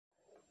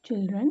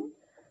Children,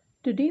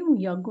 today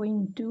we are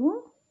going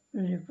to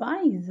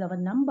revise our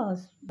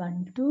numbers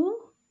 1 to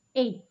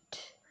 8.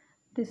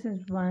 This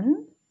is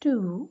 1,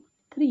 2,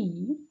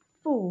 3,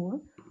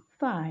 4,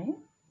 5,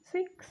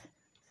 6,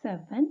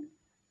 7,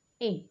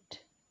 8.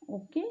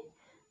 Okay,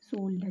 so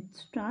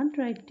let's start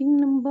writing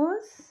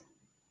numbers.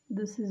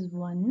 This is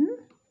 1,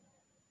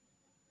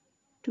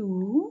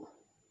 2,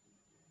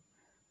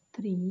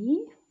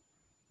 3,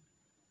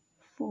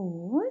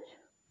 4,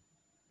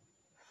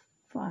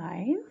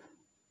 5,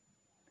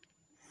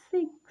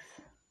 6,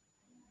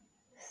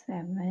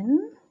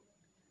 7,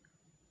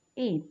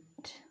 8.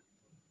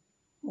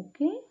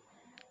 Okay,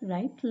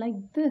 write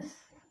like this.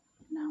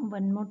 Now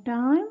one more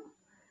time.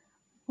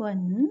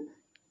 1,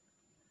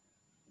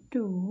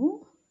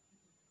 2,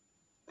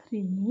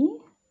 3,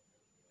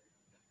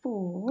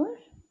 4,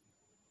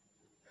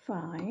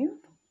 5,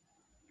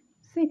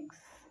 6,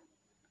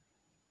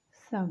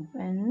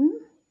 7,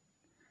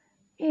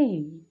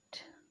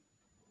 8.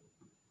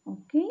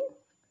 Okay,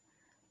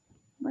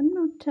 one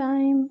more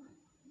time.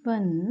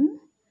 1,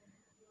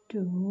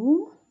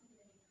 2,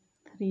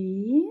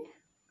 3,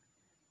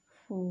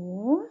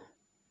 4,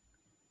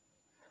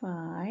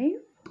 5,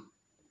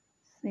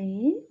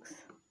 6,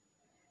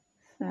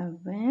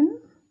 7,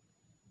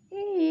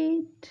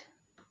 8.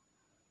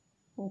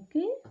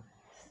 Okay,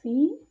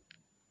 see,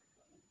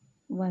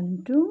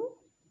 1 to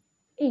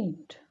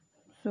 8.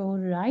 So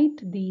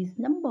write these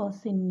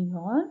numbers in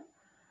your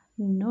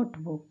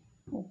notebook.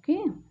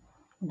 Okay,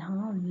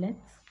 now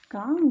let's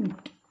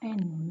count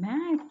and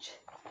match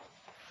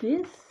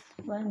this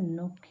one.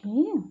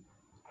 Okay,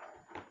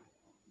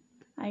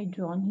 I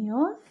drawn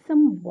here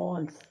some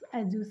balls,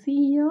 as you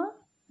see here,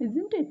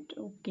 isn't it?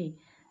 Okay,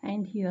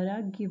 and here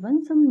are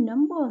given some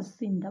numbers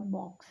in the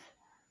box.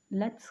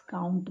 Let's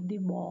count the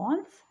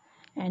balls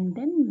and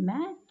then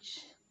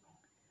match.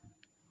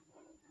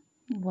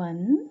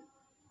 1,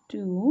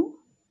 2,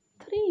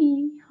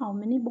 3. How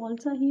many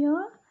balls are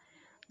here?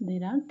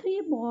 There are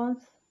 3 balls.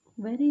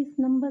 Where is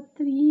number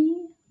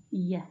 3?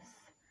 Yes.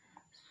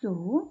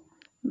 So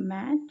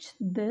match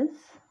this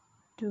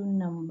to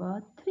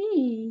number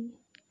 3.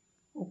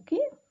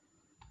 Okay.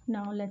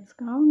 Now let's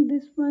count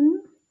this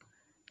one.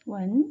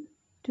 1,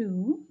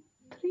 2,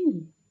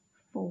 3,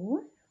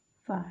 4,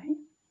 5,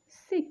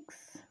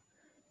 6.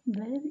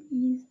 Where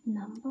is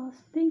number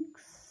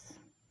 6?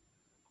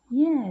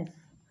 Yes.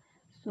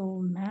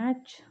 So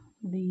match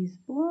these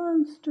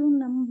balls to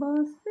number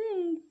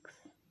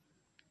 6.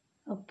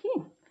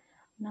 Okay.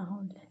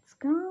 Now let's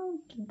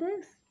count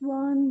this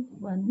one.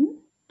 1,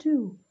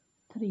 2,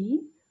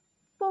 3,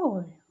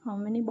 4. How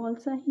many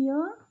balls are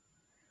here?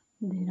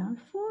 There are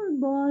 4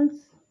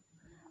 balls.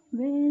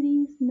 Where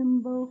is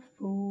number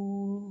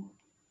 4?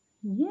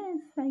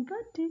 Yes, I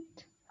got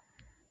it.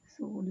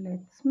 So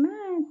let's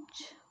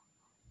match.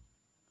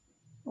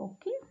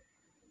 Okay.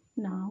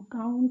 Now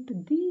count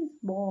these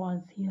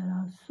balls. Here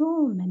are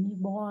so many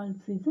balls,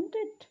 isn't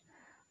it?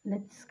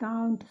 Let's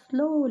count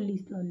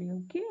slowly,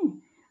 okay?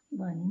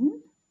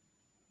 1,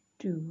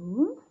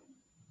 2,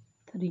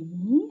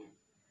 3,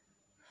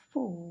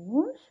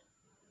 4,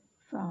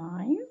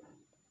 5,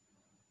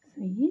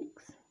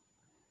 6,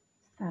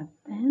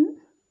 7,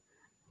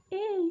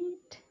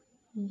 8.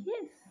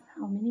 Yes,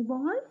 how many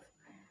balls?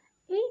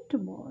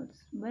 8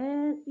 balls.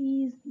 Where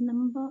is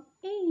number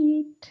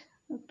 8?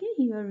 Okay,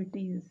 here it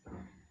is.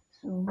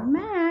 So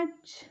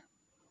match.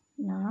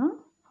 Now,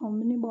 how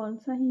many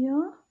balls are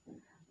here?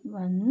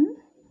 1,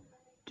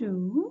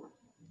 2,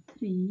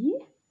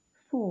 3,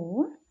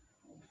 4,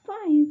 5.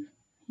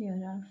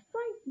 Here are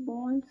 5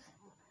 balls.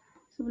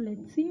 So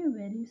let's see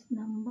where is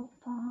number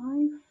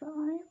 5.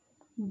 5.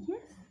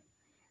 Yes.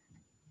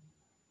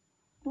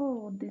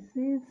 Oh, this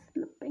is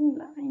slipping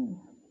line.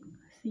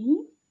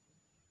 See,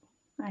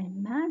 I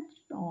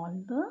matched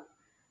all the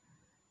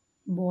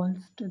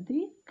balls to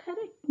the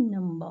correct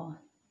number.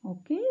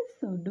 Okay,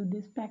 so do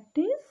this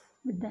practice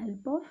with the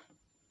help of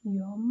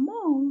your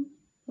mom.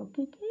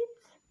 Okay,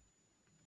 kids.